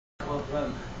quote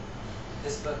from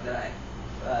this book that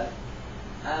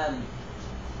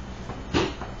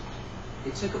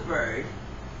they took a bird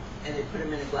and they put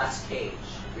him in a glass cage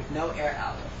with no air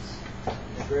outlets. And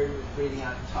the bird was breathing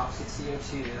out toxic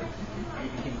CO2 and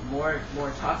it became more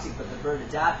toxic, but the bird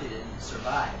adapted and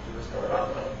survived. There was no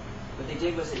problem. What they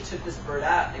did was they took this bird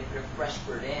out, they put a fresh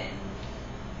bird in,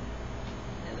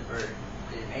 and the bird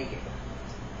didn't make it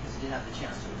because it didn't have the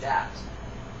chance to adapt. The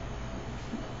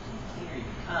cleaner you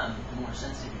become, the more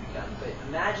sensitive you become. But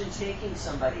imagine taking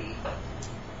somebody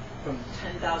from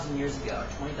 10,000 years ago, or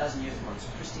 20,000 years ago, on this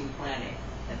pristine planet,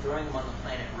 and throwing them on the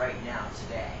planet right now,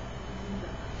 today.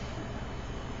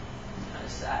 It's kind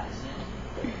of sad, isn't it?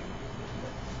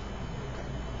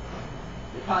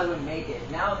 They probably wouldn't make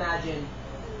it. Now imagine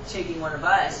taking one of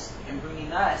us and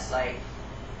bringing us like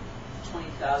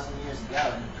 20,000 years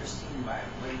ago in a pristine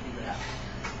environment. What do you think would happen?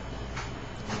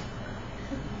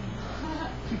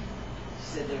 She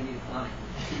said they would need plumbing.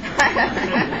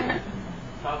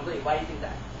 Probably. Why do you think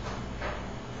that?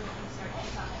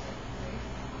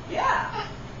 Yeah.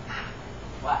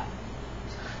 Why?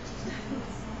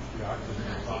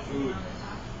 Food.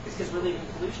 It's because we're leaving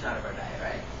pollution out of our diet,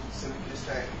 right? So we can just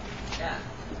start, yeah.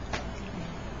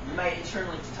 We might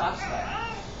internally detoxify.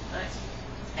 Nice.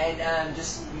 And we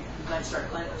might start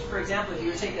cleansing. For example, if you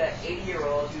were to take an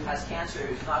 80-year-old who has cancer,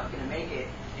 who's not going to make it,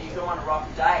 and you go on a raw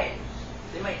food diet,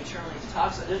 they might internally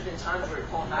detoxify. There's been times where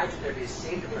pulling hydrotherapy has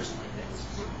saved a person like this.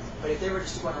 But if they were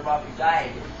just to go on a raw food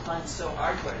diet, they would cleanse so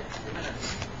hard for it, they're going to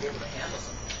be able to handle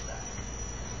something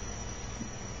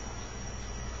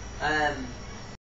like that.